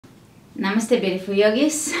Namaste, beautiful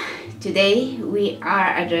yogis. Today we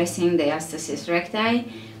are addressing the Diastasis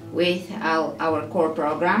Recti with our core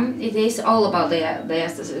program. It is all about the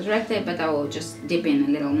Diastasis Recti, but I will just dip in a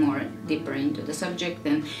little more deeper into the subject,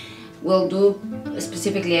 and we'll do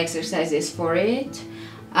specifically exercises for it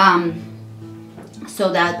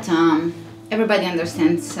so that everybody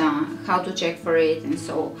understands how to check for it and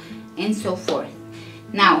so forth.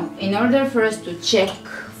 Now, in order for us to check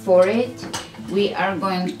for it, we are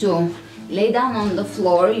going to lay down on the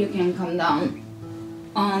floor. You can come down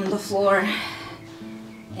on the floor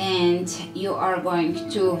and you are going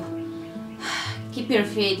to keep your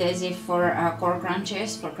feet as if for core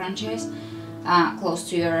crunches, close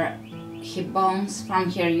to your hip bones. From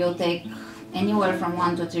here you'll take anywhere from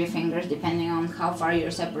 1 to 3 fingers depending on how far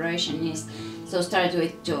your separation is. So start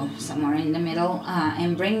with 2, somewhere in the middle,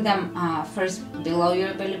 and bring them first below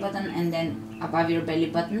your belly button and then above your belly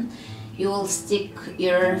button. You will stick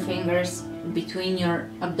your fingers between your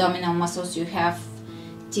abdominal muscles. You have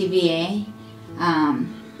TVA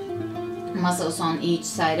muscles on each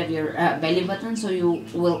side of your belly button, so you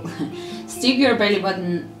will stick your belly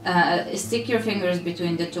button, stick your fingers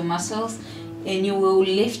between the 2 muscles, and you will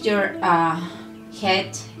lift your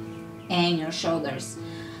head and your shoulders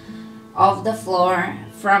off the floor.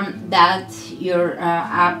 From that, your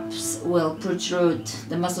abs will protrude,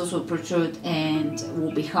 the muscles will protrude and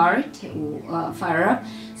will be hard, will fire up.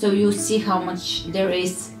 So you see how much there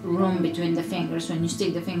is room between the fingers. When you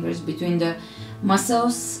stick the fingers between the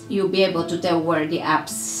muscles, you'll be able to tell where the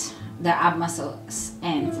ab muscles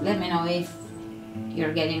end. Let me know if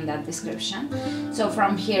you're getting that description. So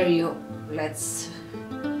from here, let's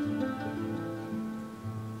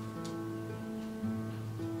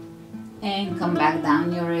and come back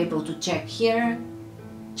down. You're able to check here,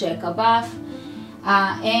 check above,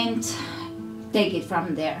 and take it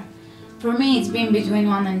from there. For me, it's been between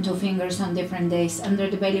 1 and 2 fingers on different days under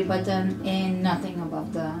the belly button and nothing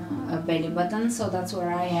above the belly button. So that's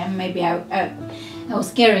where I am. Maybe I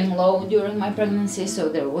was carrying low during my pregnancy, so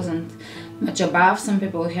there wasn't much above. Some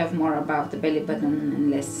people have more above the belly button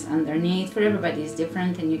and less underneath. For everybody is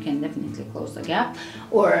different, and you can definitely close the gap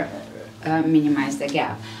or minimize the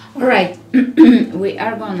gap. All right, we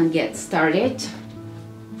are gonna get started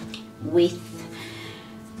with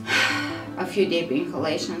a few deep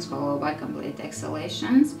inhalations followed by complete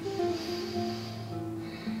exhalations.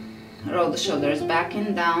 Roll the shoulders back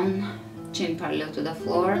and down, chin parallel to the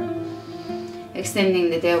floor, extending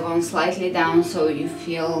the tailbone slightly down so you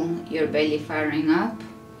feel your belly firing up.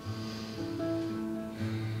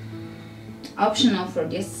 Optional for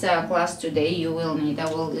this class today, you will need, I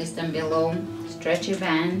will list them below, stretchy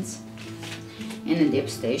bands and a dip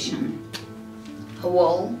station, a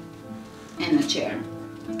wall and a chair.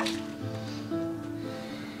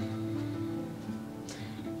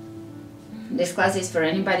 This class is for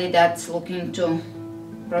anybody that's looking to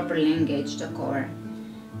properly engage the core.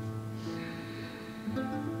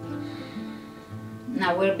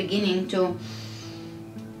 Now we're beginning to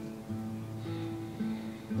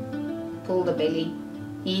pull the belly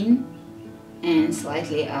in and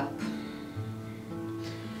slightly up.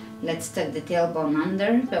 Let's tuck the tailbone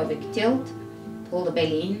under, pelvic tilt, pull the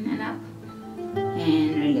belly in and up,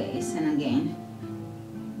 and release, and again.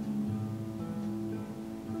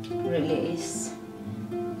 Release.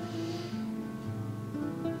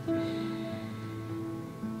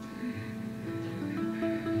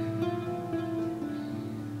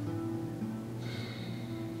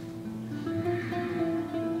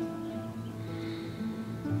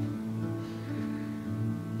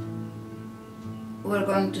 We're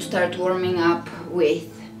going to start warming up with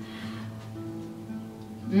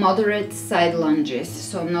moderate side lunges,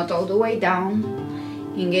 so not all the way down.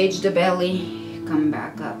 Engage the belly, come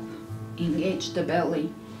back up. Engage the belly,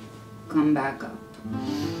 come back up.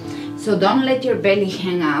 So don't let your belly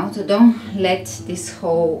hang out. Don't let this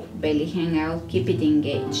whole belly hang out. Keep it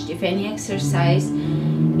engaged. If any exercise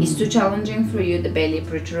is too challenging for you, the belly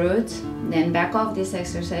protrudes, then back off this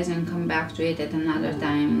exercise and come back to it at another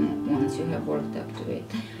time once you have worked up to it.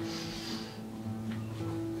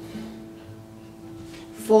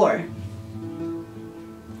 4,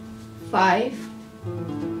 5,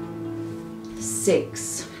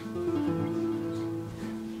 6,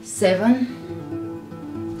 7,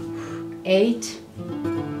 8,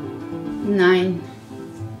 9,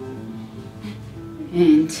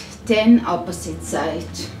 and 10. Opposite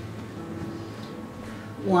side.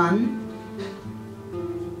 1,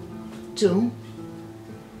 2,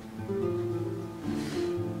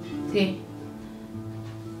 3,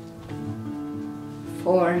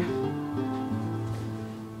 4,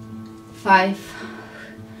 5,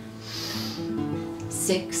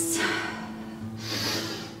 6,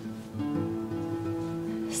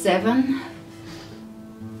 7,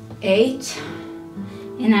 8,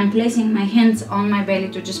 and I'm placing my hands on my belly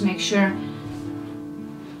to just make sure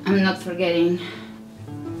I'm not forgetting.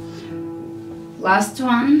 Last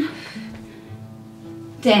one,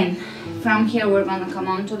 10. From here we're gonna come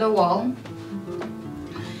onto the wall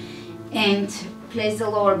and place the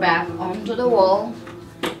lower back onto the wall,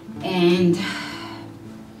 and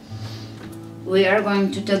we are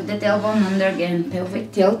going to tuck the tailbone under again,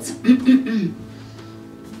 pelvic tilt.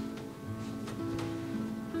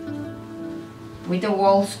 With a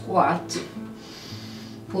wall squat.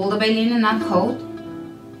 Pull the belly in and up, hold.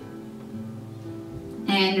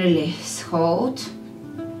 And release, hold.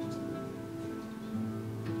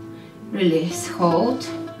 Release, hold.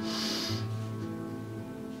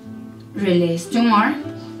 Release, 2 more.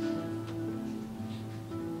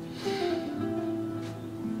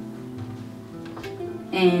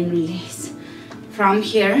 And release. From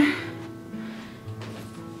here,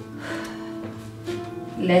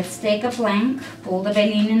 let's take a plank. Pull the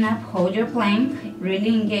belly in and up, hold your plank, really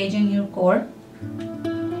engaging your core.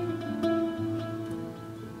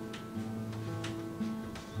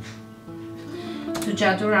 To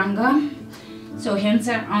Chaturanga. So hands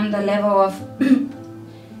are on the level of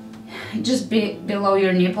just below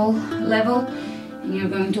your nipple level, and you're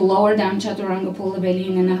going to lower down Chaturanga, pull the belly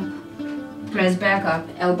in and up, press back up,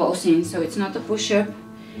 elbows in. So it's not a push-up,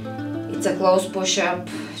 it's a close push-up,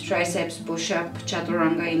 triceps push-up,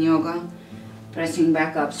 Chaturanga in yoga, pressing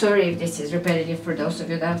back up. Sorry if this is repetitive for those of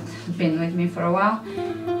you that have been with me for a while.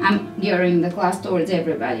 I'm gearing the class towards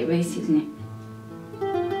everybody basically.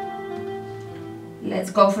 Let's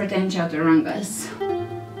go for 10 Chaturangas.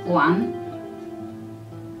 1,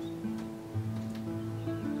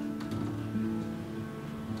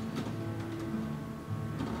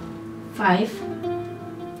 5,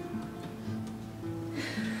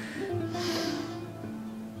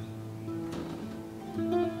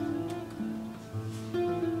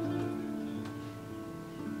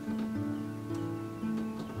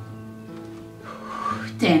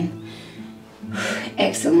 10.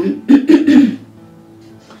 Excellent.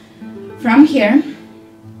 From here,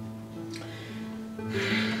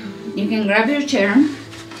 you can grab your chair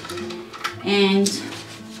and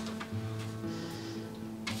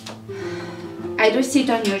either sit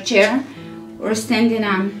on your chair or stand in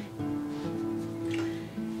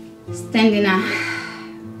a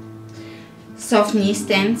soft knee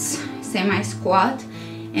stance, semi-squat,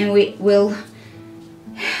 and we will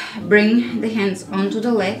bring the hands onto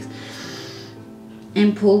the legs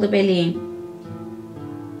and pull the belly in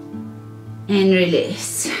and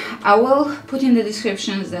release. I will put in the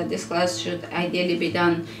descriptions that this class should ideally be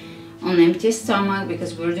done on empty stomach,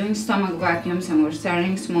 because we're doing stomach vacuums and we're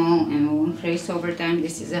starting small and we'll increase over time.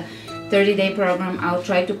 This is a 30-day program. I'll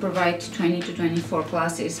try to provide 20 to 24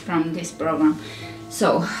 classes from this program,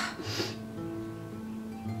 so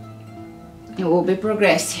it will be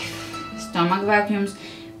progressive. Stomach vacuums,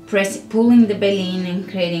 pulling the belly in and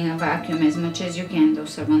creating a vacuum as much as you can.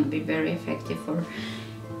 Those are going to be very effective for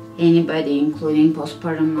anybody, including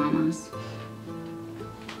postpartum mamas.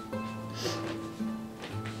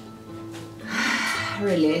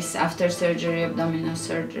 Release after surgery, abdominal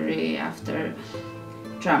surgery, after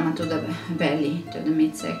trauma to the belly, to the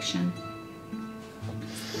midsection,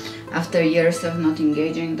 after years of not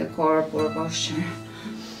engaging the core, poor posture.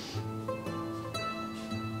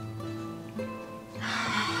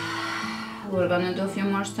 We're gonna do a few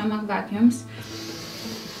more stomach vacuums.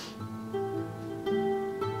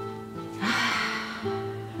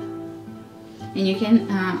 And you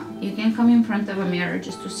can come in front of a mirror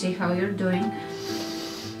just to see how you're doing.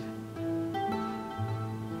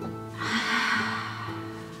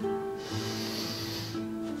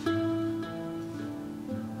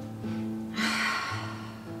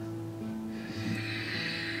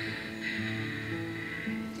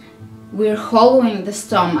 We're hollowing the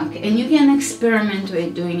stomach, and you can experiment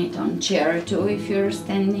with doing it on chair too if you're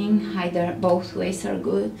standing. Either both ways are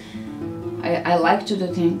good. I like to do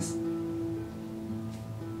things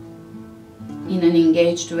in an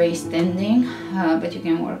engaged way standing, but you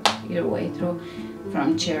can work your way through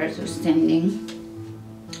from chair to standing.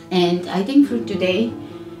 And I think for today,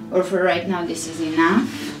 or for right now, this is enough.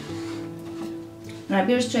 Grab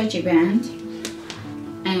your stretchy band,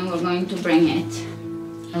 and we're going to bring it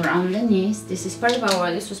around the knees. This was part of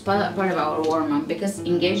our warm-up, because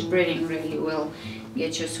engaged breathing really will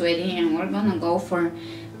get you sweaty. And we're gonna go for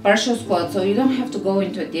partial squat, so you don't have to go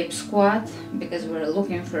into a deep squat because we're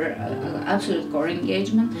looking for absolute core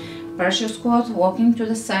engagement. Partial squat, walking to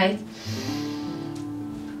the side,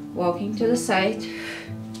 walking to the side,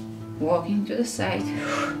 walking to the side,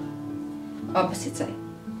 opposite side.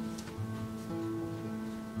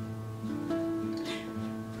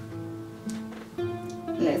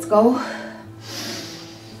 Let's go.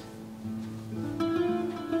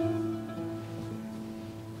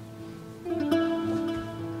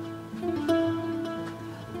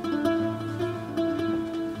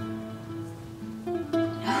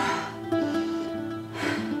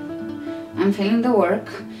 I'm feeling the work.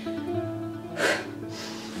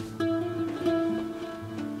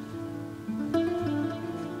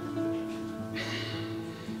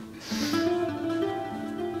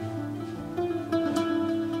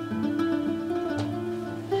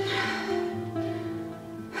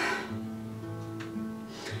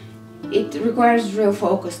 It requires real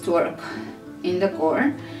focused work in the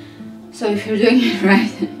core. So if you're doing it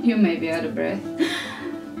right, you may be out of breath,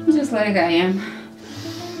 just like I am.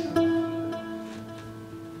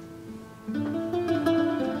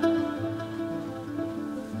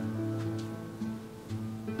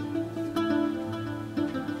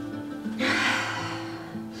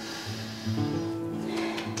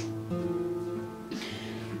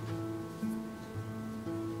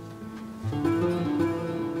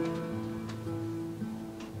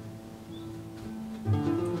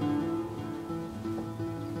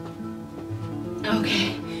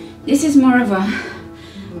 Okay, this is more of a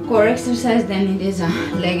core exercise than it is a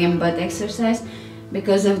leg and butt exercise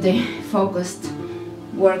because of the focused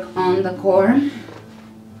work on the core.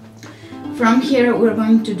 From here we're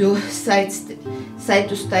going to do side step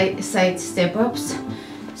ups.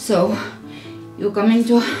 So you come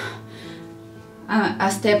into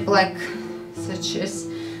a step like such as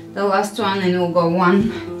the last one, and we'll go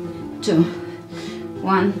 1, 2,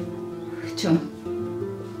 1, 2,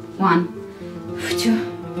 1, 2,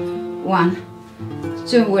 1,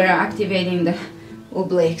 2. We're activating the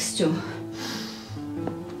obliques too.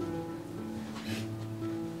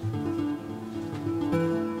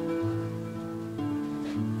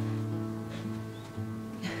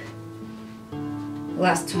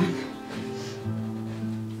 Last one.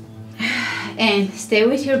 And stay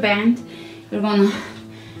with your band. You're gonna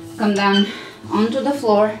come down onto the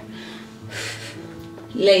floor,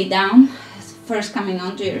 lay down, first coming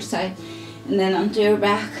onto your side and then onto your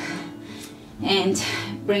back, and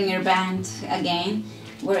bring your band again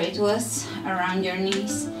where it was, around your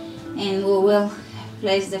knees, and we will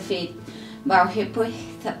place the feet bow hip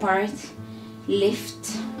width apart,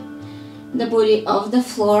 lift the booty off the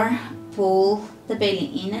floor, pull the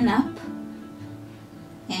belly in and up,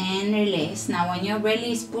 and release. Now when your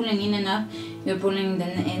belly is pulling in and up, you're pulling the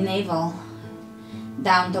navel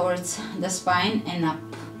down towards the spine and up.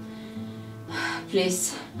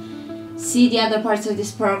 Please see the other parts of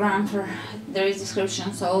this program, for there is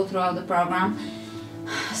descriptions all throughout the program.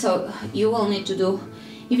 So you will need to do,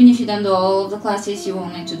 even if you don't do all of the classes, you will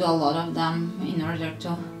need to do a lot of them in order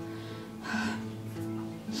to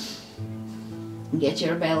get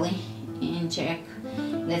your belly in check.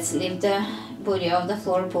 Let's lift the booty off the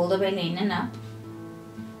floor, pull the belly in and up.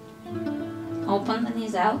 Open the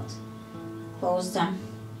knees out, close them,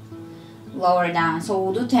 lower down. So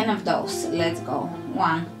we'll do 10 of those. Let's go.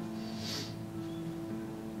 1,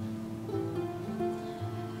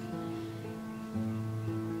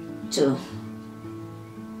 2,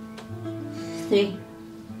 3,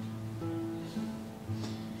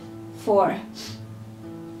 4,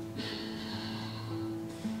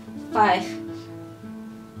 5,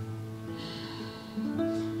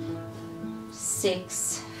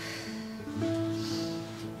 6,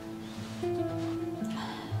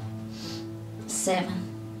 7,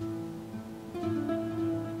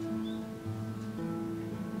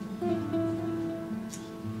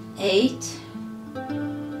 8,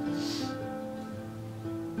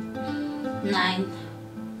 9,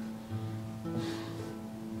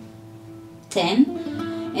 10.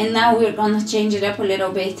 And now we're gonna change it up a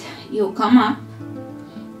little bit. You come up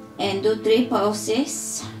and do 3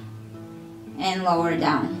 pulses and lower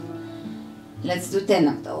down. Let's do 10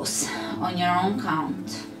 of those on your own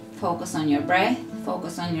count. Focus on your breath,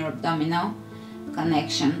 focus on your abdominal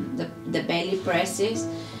connection, the belly presses.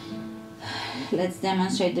 Let's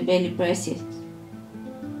demonstrate the belly presses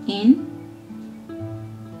in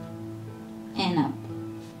and up.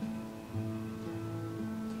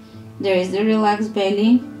 There is the relaxed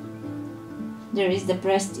belly, there is the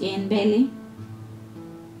pressed in belly,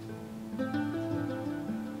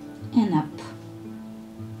 and up.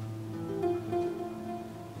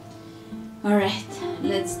 Alright,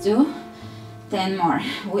 let's do 10 more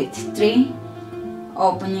with 3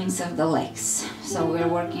 openings of the legs. So we're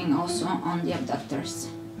working also on the abductors.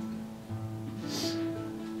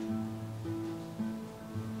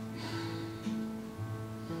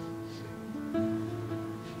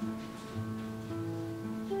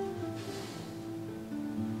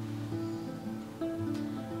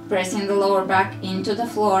 pressing the lower back into the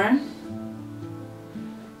floor.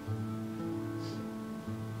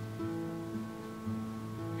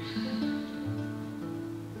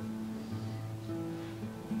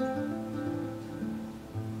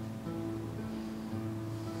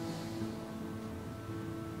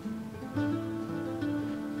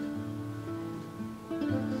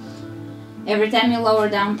 Every time you lower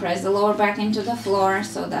down, press the lower back into the floor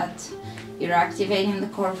so that you're activating the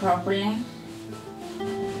core properly.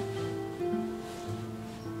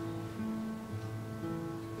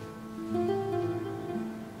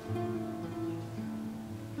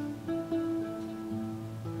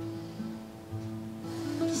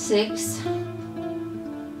 Six.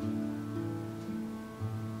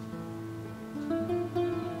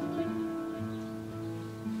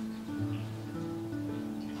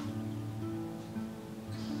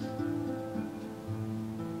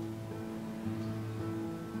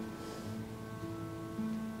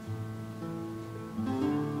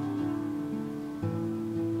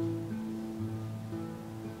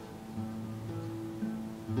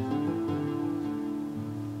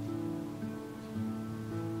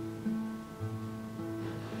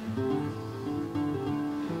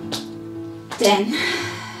 Then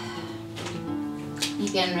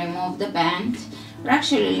you can remove the band, or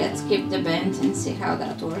actually let's keep the band and see how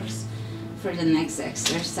that works for the next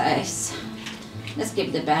exercise. Let's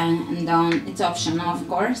keep the band on, it's optional of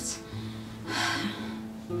course.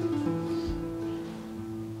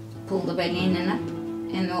 Pull the belly in and up,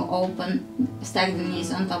 and we'll open, stack the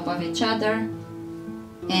knees on top of each other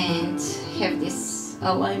and have this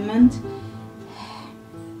alignment.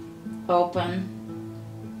 Open,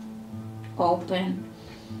 open,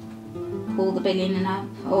 pull the belly in and up,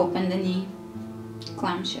 open the knee,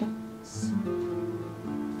 clamshells.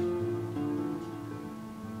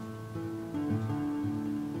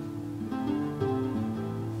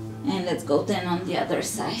 And let's go then on the other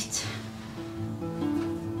side.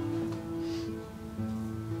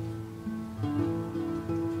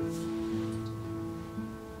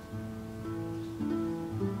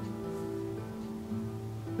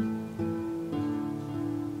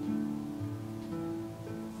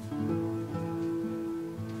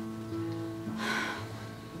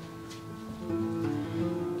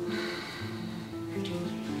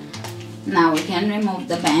 Now we can remove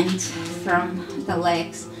the band from the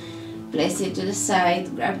legs, place it to the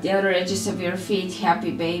side, grab the other edges of your feet,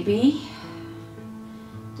 happy baby,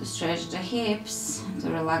 to stretch the hips, to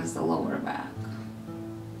relax the lower back.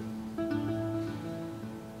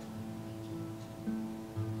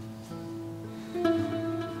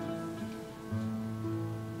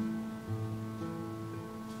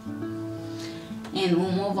 And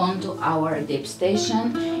we'll move on to our dip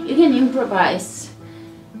station. You can improvise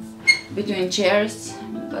between chairs,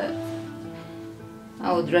 but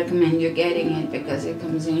I would recommend you getting it because it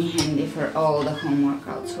comes in handy for all the home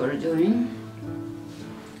workouts we're doing.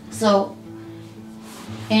 So,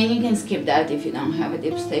 and you can skip that if you don't have a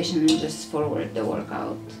dip station and just forward the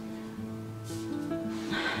workout.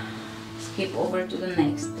 Skip over to the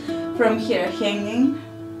next. From here, hanging.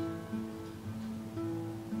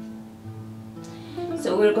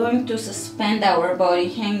 So we're going to suspend our body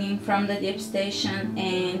hanging from the dip station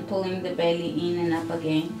and pulling the belly in and up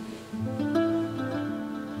again.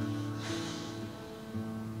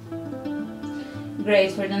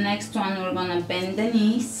 Great, for the next one we're gonna bend the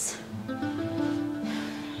knees,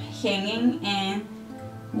 hanging, and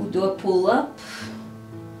we'll do a pull-up,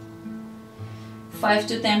 5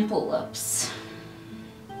 to 10 pull-ups.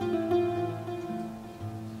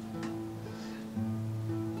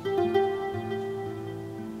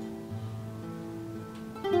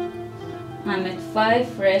 I'm at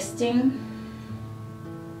 5, resting.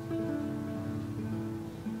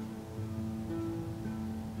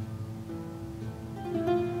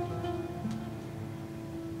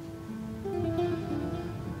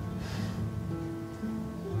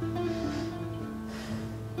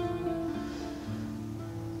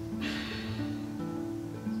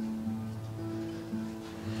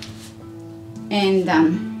 And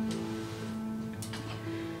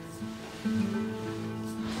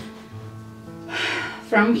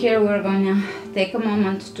from here we're gonna take a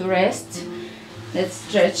moment to rest. Let's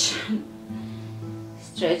stretch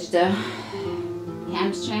the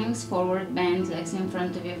hamstrings, forward bend, legs in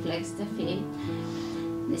front of you, flex the feet.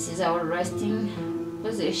 This is our resting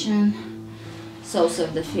position. Soles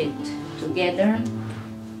of the feet together.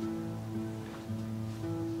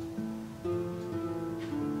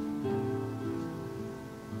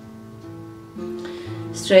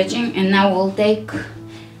 Stretching, and now we'll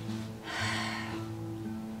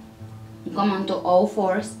come on to all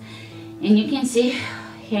fours, and you can see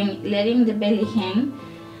letting the belly hang.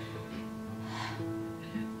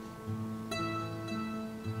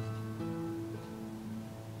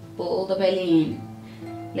 Pull the belly in.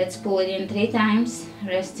 Let's pull it in 3 times,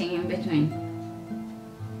 resting in between.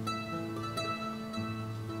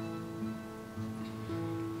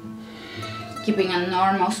 Keeping a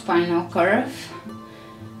normal spinal curve.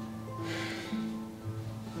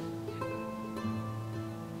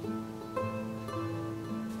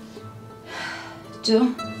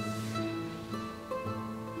 2,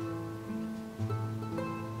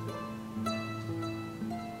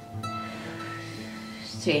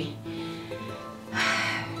 3.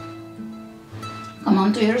 Come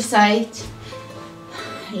onto your side,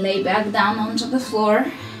 lay back down onto the floor,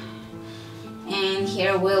 and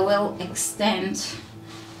here we will extend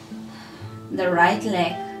the right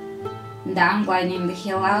leg down, gliding the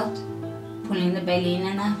heel out, pulling the belly in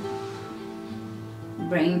and up.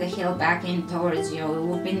 Bring the heel back in towards you.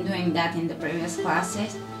 We've been doing that in the previous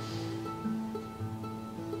classes.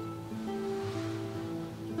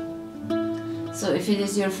 So if it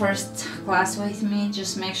is your first class with me,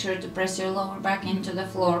 just make sure to press your lower back into the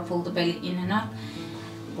floor, pull the belly in and up,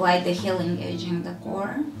 glide the heel engaging the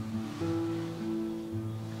core.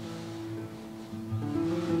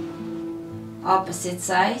 Opposite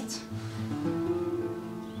side.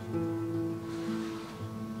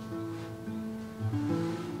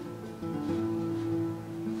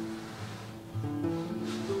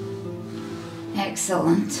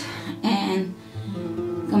 Excellent. And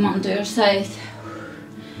come onto your side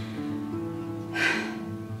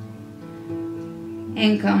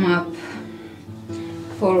and come up,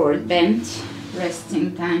 forward bend,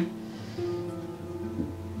 resting time.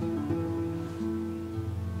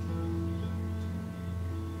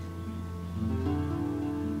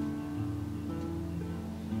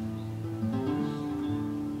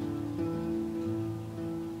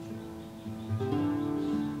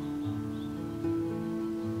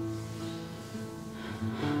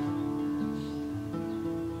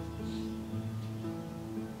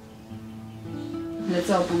 Let's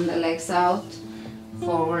open the legs out,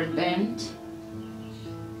 forward bend.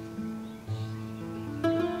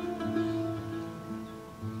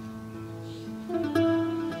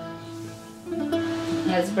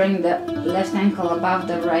 Let's bring the left ankle above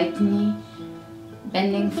the right knee,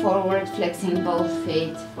 bending forward, flexing both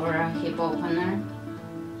feet for a hip opener.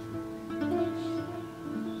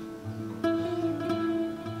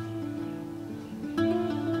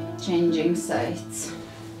 Changing sides.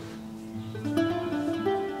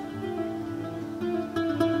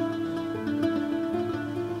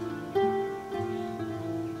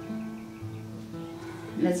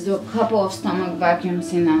 Let's do a couple of stomach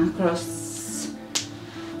vacuums in a cross-legged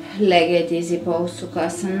easy pose,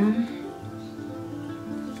 Sukhasana.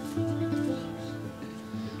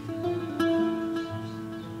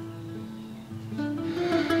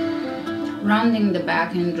 Rounding the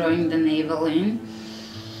back and drawing the navel in.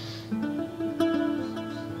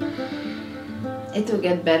 It will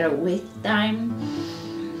get better with time,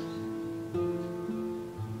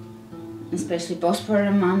 especially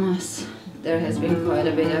postpartum mamas. There has been quite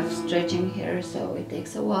a bit of stretching here, so it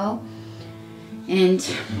takes a while. And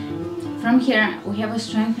from here we have a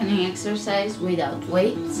strengthening exercise without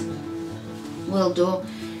weights. We'll do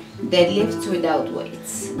deadlifts without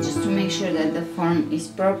weights, just to make sure that the form is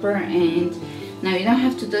proper. And now you don't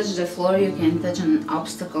have to touch the floor, you can touch an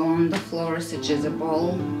obstacle on the floor, such as a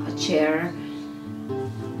ball, a chair,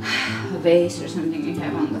 a vase or something you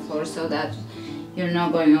have on the floor, so that you're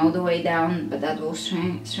not going all the way down, but that will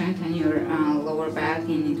strengthen your lower back,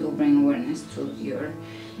 and it will bring awareness to your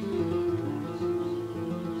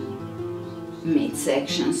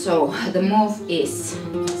midsection. So the move is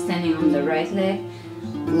standing on the right leg,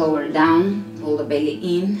 lower down, pull the belly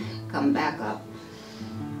in, come back up.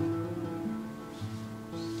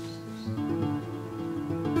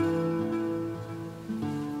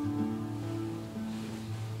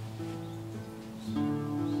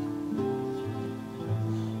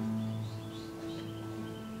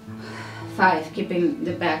 Five, keeping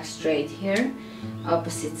the back straight here.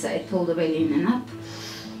 Opposite side, pull the belly in and up.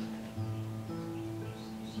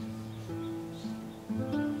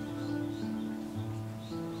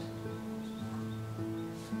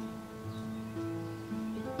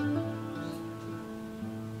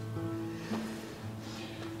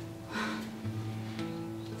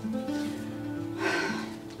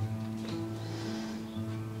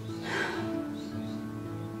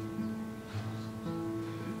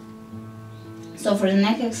 So for the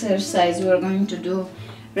neck exercise, we are going to do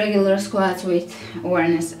regular squats with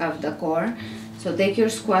awareness of the core. So take your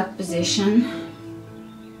squat position.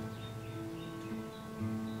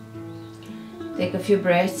 Take a few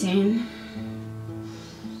breaths in.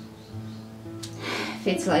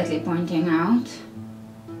 Feet slightly pointing out.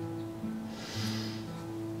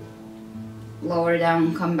 Lower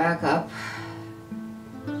down, come back up.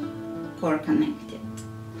 Core connected.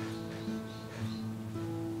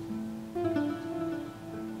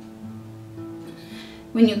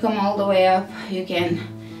 When you come all the way up, you can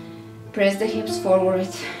press the hips forward,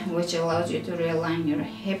 which allows you to realign your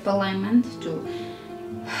hip alignment, to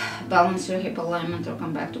balance your hip alignment or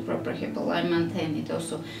come back to proper hip alignment, and it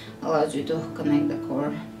also allows you to connect the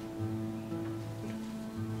core.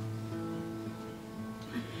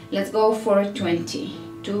 Let's go for 20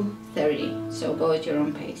 to 30, so go at your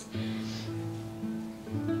own pace.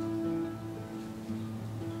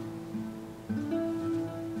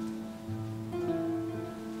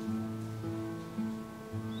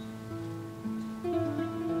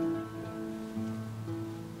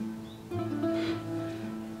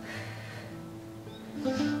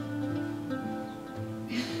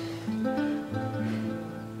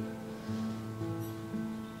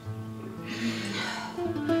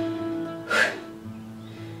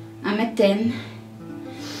 I'm at 10.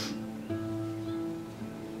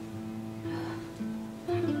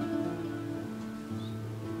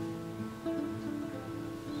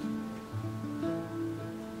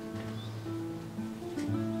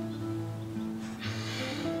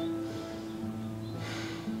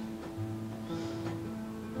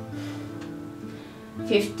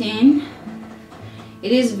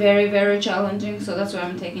 It is very challenging, so that's why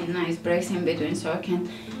I'm taking nice breaks in between, so I can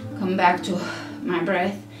come back to my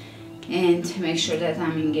breath and make sure that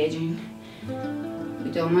I'm engaging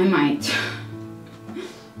with all my might.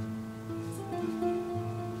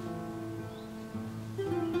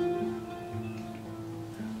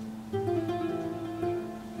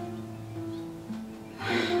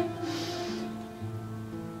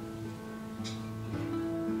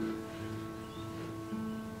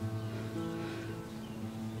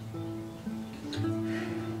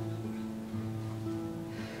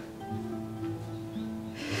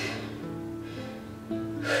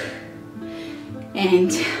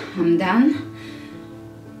 And I'm done.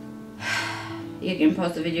 You can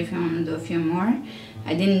pause the video if you want to do a few more.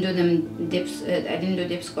 I didn't do them dips. I didn't do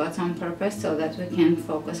dip squats on purpose so that we can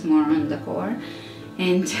focus more on the core.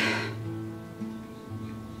 And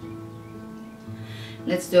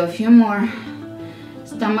let's do a few more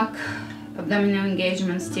stomach abdominal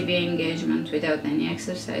engagements, tibia engagement without any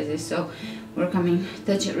exercises. So we're coming,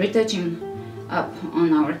 retouching up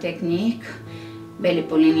on our technique, belly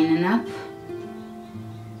pulling in and up.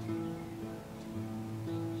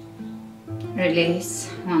 Release,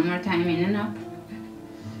 one more time, in and up.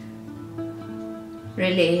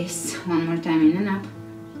 Release, one more time, in and up.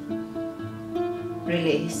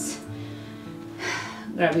 Release.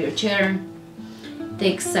 Grab your chair,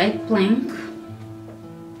 take side plank.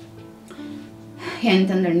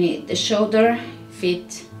 Hand underneath the shoulder,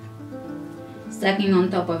 feet stacking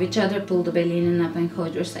on top of each other, pull the belly in and up and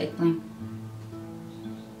hold your side plank.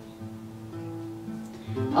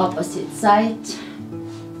 Opposite side.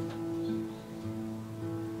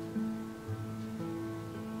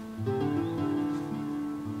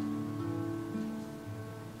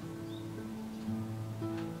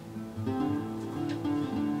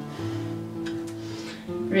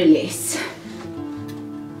 Release.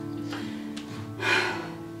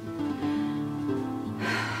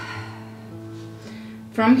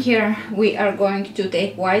 From here we are going to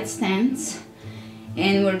take wide stance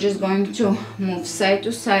and we're just going to move side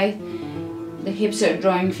to side. The hips are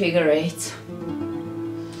drawing figure eights.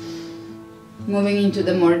 Moving into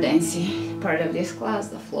the more dancey part of this class,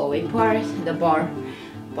 the flowy part, the bar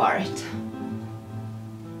part.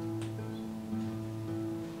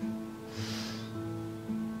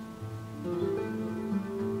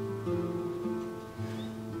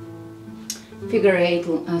 Figure eight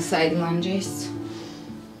side lunges,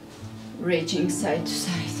 reaching side to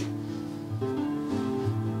side.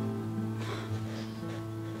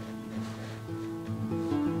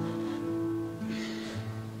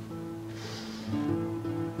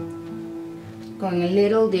 Going a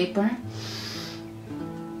little deeper.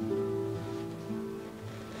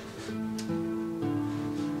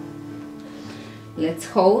 Let's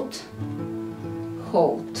hold,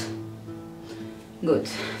 hold. Good.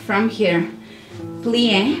 From here,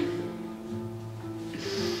 plie.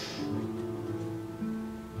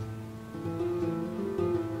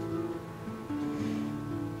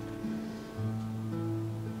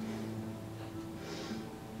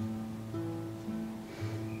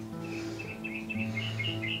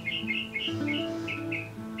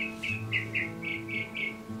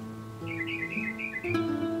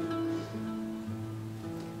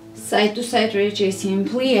 Side to side reaches in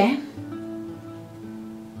plie.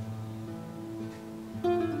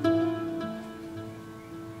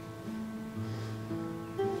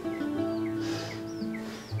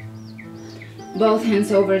 Both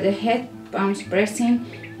hands over the head, palms pressing,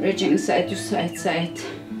 reaching side to side, side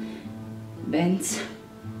bends.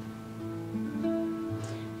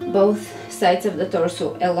 Both sides of the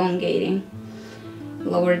torso elongating.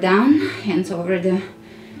 Lower down, hands over the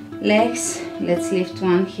legs. Let's lift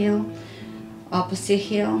one heel, opposite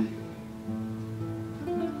heel.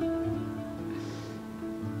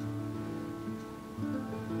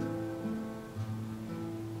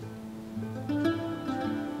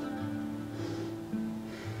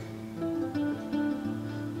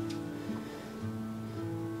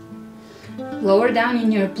 Lower down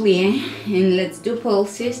in your plie and let's do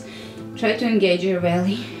pulses. Try to engage your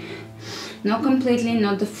belly. Not completely,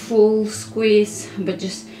 not the full squeeze, but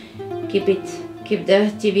just keep the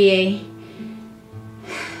TVA,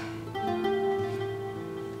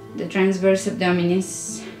 the transverse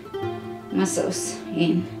abdominis muscles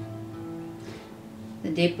in the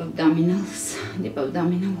deep abdominals, deep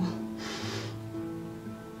abdominal wall.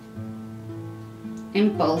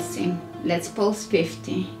 And pulsing. Let's pulse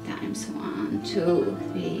 50 times. 1, 2,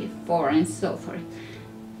 3, 4, and so forth.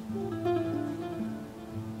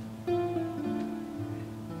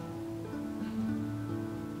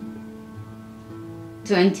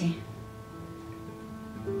 20,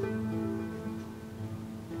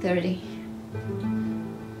 30,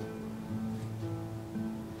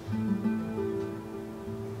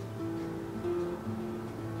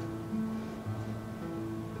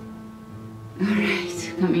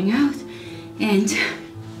 'Alright, coming out and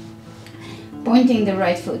pointing the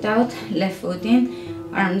right foot out, left foot in,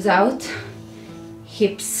 arms out,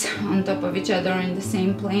 hips on top of each other in the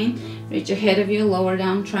same plane. Reach ahead of you, lower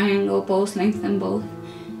down, triangle pose, lengthen both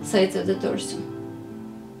sides of the torso.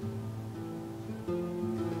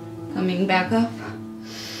 Coming back up,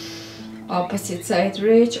 opposite side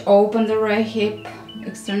reach, open the right hip,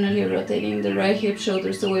 externally rotating the right hip,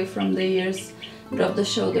 shoulders away from the ears, drop the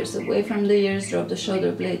shoulders away from the ears, drop the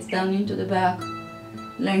shoulder blades down into the back,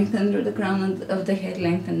 lengthen through the crown of the head,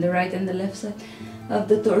 lengthen the right and the left side of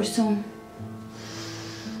the torso.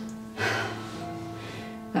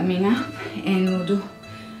 Coming up, and we'll do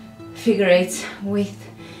figure eights with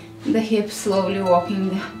the hips, slowly walking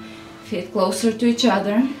the feet closer to each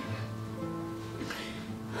other.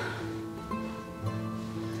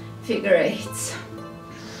 Figure eights.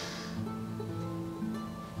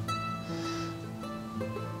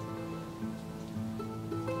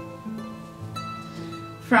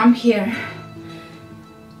 From here,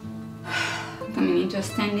 coming into a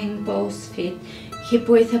standing pose, feet hip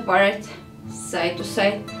width apart, side to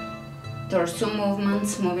side, torso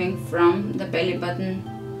movements moving from the belly button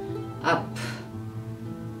up.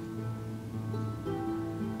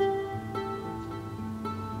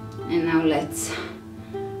 And now let's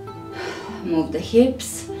move the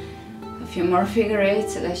hips, a few more figure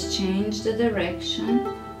eights, let's change the direction.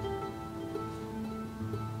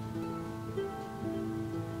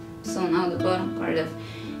 So now the bottom part of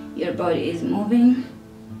your body is moving,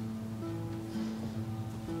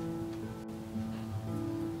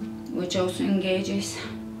 which also engages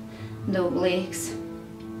the obliques.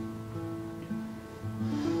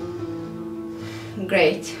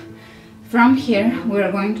 Great. From here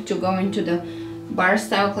we're going to go into the bar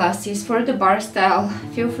style classes. For the bar style,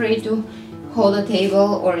 feel free to hold a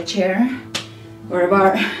table or a chair or a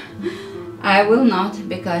bar. I will not,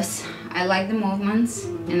 because I like the movements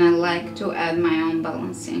and I like to add my own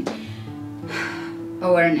balancing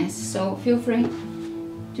awareness. So feel free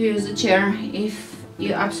to use a chair. If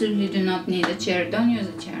you absolutely do not need a chair, don't use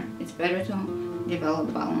a chair. It's better to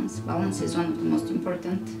develop balance. Balance is one of the most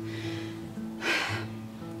important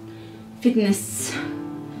fitness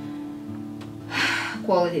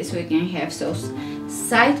qualities we can have. So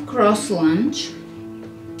side cross lunge,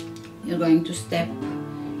 you're going to step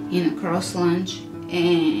in a cross lunge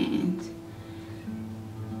and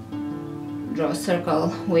draw a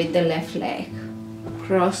circle with the left leg.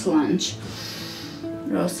 Cross lunge,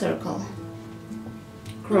 draw a circle,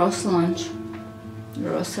 cross lunge,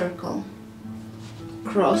 draw a circle,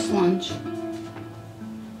 cross lunge.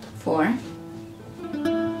 4,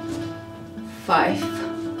 5,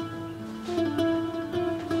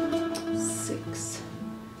 6,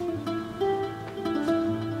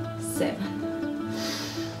 7,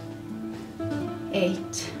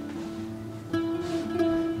 8,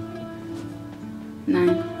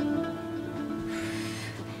 9,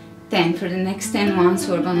 10. For the next 10 ones,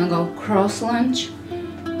 we're gonna go cross lunge,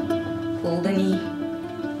 pull the knee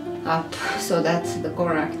up so that the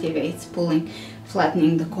core activates, pulling,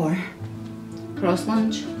 flattening the core. Cross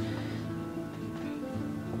lunge.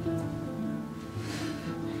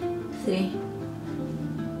 3,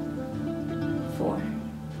 4,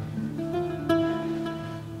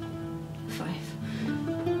 5.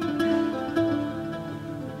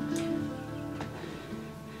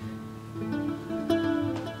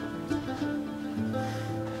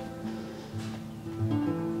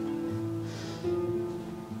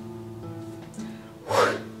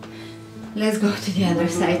 Let's go to the other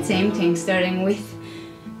side. Same thing, starting with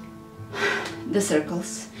the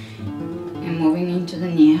circles and moving into the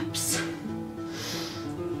knee-ups.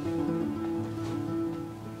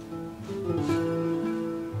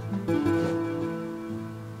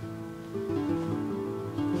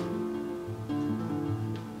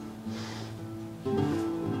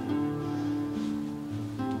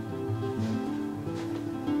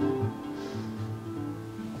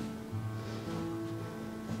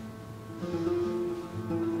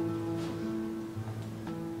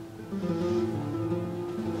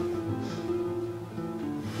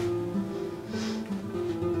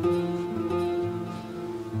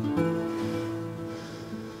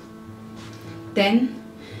 Then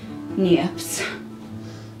knee-ups.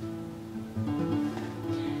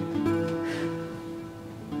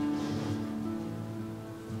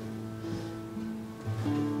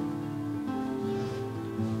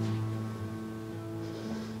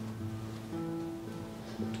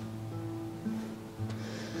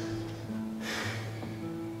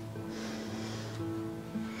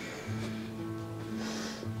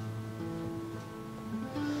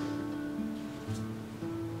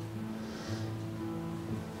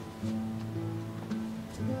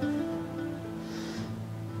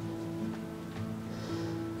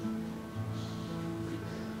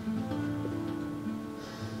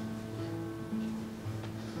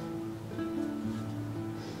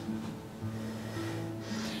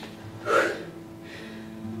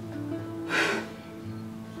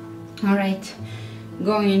 All right,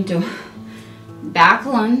 going into back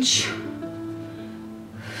lunge,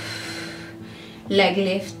 leg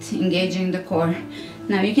lift, engaging the core.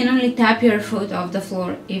 Now you can only tap your foot off the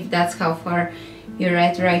floor if that's how far you're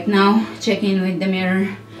at right now. Check in with the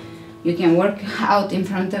mirror. You can work out in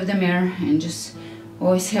front of the mirror and just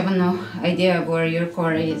always have an idea of where your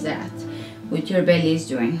core is at, what your belly is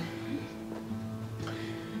doing.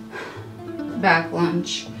 Back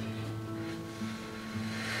lunge.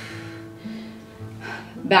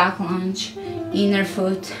 Back lunge, inner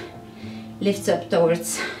foot lifts up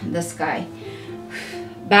towards the sky.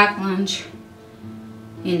 Back lunge,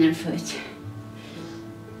 inner foot.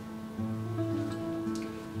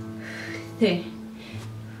 3,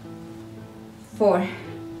 4,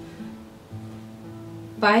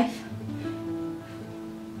 5,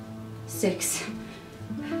 6,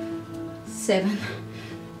 7,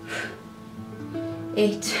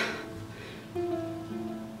 8,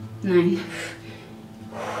 9,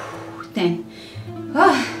 10.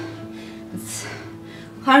 It's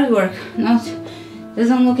hard work.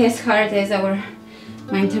 Doesn't look as hard as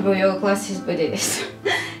my turbo yoga classes, but it is.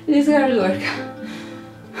 It is hard work.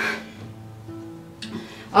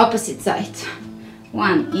 Opposite side.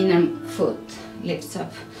 1, inner foot lifts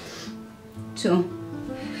up. 2,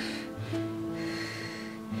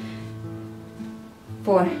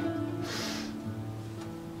 4,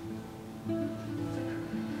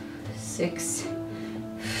 6,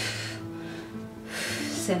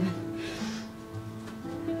 7,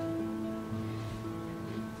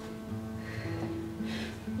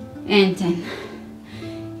 and 10.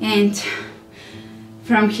 And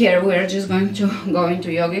from here we're just going to go into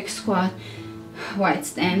yogic squat, wide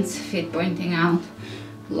stance, feet pointing out,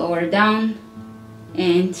 lower down,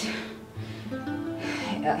 and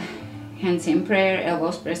hands in prayer,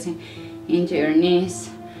 elbows pressing into your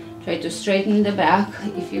knees. Try to straighten the back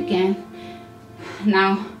if you can.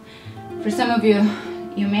 Now, for some of you,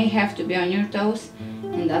 you may have to be on your toes,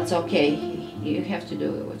 and that's okay. You have to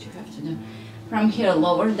do what you have to do. From here,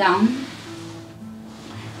 lower down,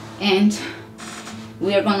 and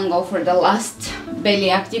we are gonna go for the last belly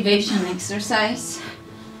activation exercise.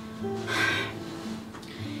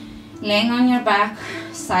 Laying on your back,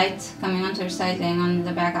 side, coming onto your side, laying on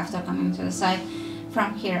the back after coming to the side.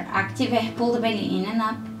 From here, activate, pull the belly in and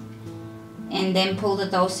up, and then pull the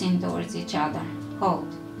toes in towards each other. Hold.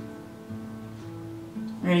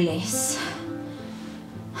 Release.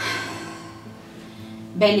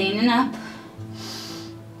 Belly in and up.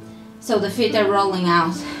 So the feet are rolling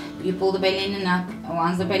out. You pull the belly in and up.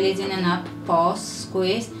 Once the belly is in and up, pause,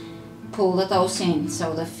 squeeze, pull the toes in.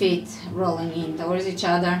 So the feet rolling in towards each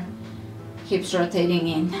other, hips rotating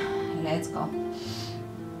in. let's go.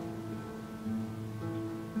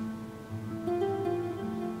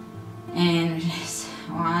 And release.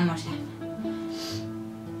 One more time.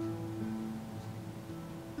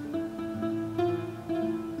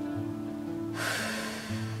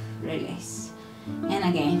 Release. And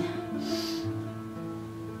again.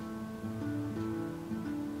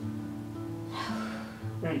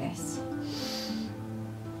 Release.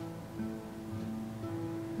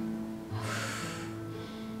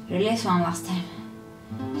 Release one last time.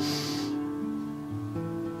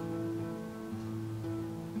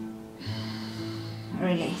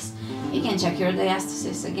 Release. You can check your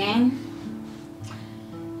diastasis again,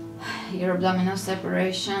 your abdominal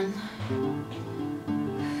separation.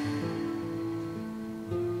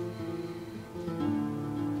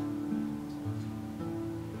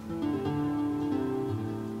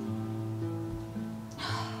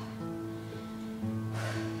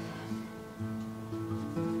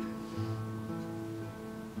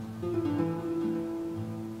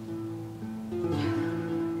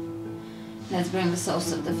 Let's bring the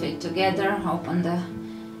soles of the feet together, open the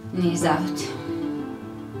knees out.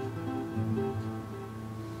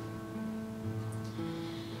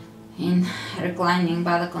 In reclining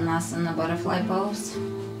Baddha Konasana, butterfly pose.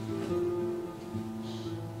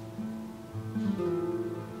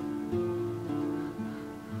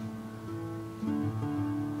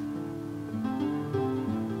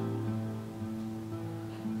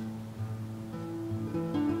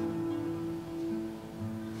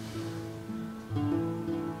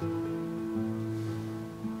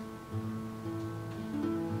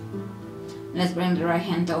 Let's bring the right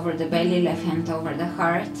hand over the belly, left hand over the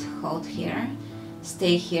heart. Hold here.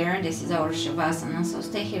 Stay here. This is our Shavasana, so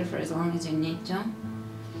stay here for as long as you need to.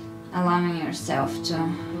 Allowing yourself to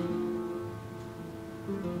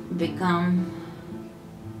become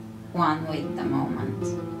one with the moment.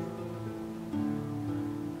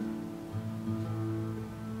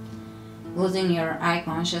 Losing your eye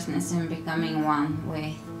consciousness and becoming one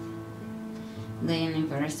with the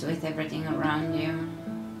universe, with everything around you.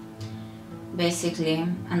 Basically,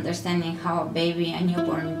 understanding how a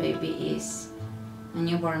newborn baby is. A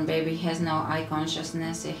newborn baby has no eye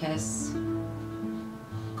consciousness, it has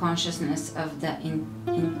consciousness of the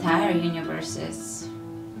entire universe's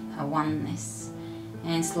oneness.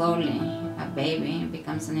 And slowly, a baby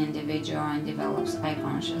becomes an individual and develops eye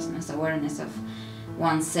consciousness, awareness of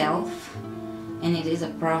oneself, and it is a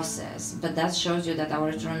process. But that shows you that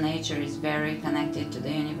our true nature is very connected to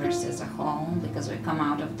the universe as a whole, because we come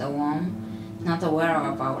out of the womb not aware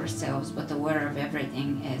of ourselves, but aware of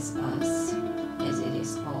everything as us, as it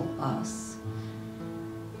is all us.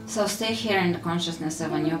 So stay here in the consciousness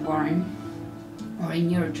of a newborn, or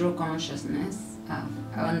in your true consciousness of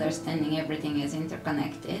understanding everything is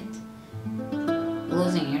interconnected,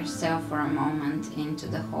 losing yourself for a moment into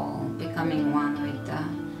the whole, becoming one with the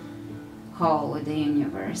whole, with the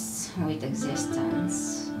universe, with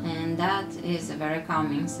existence. And that is a very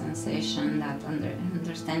calming sensation, that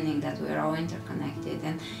understanding that we are all interconnected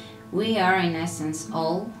and we are in essence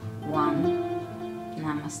all one.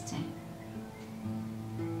 Namaste.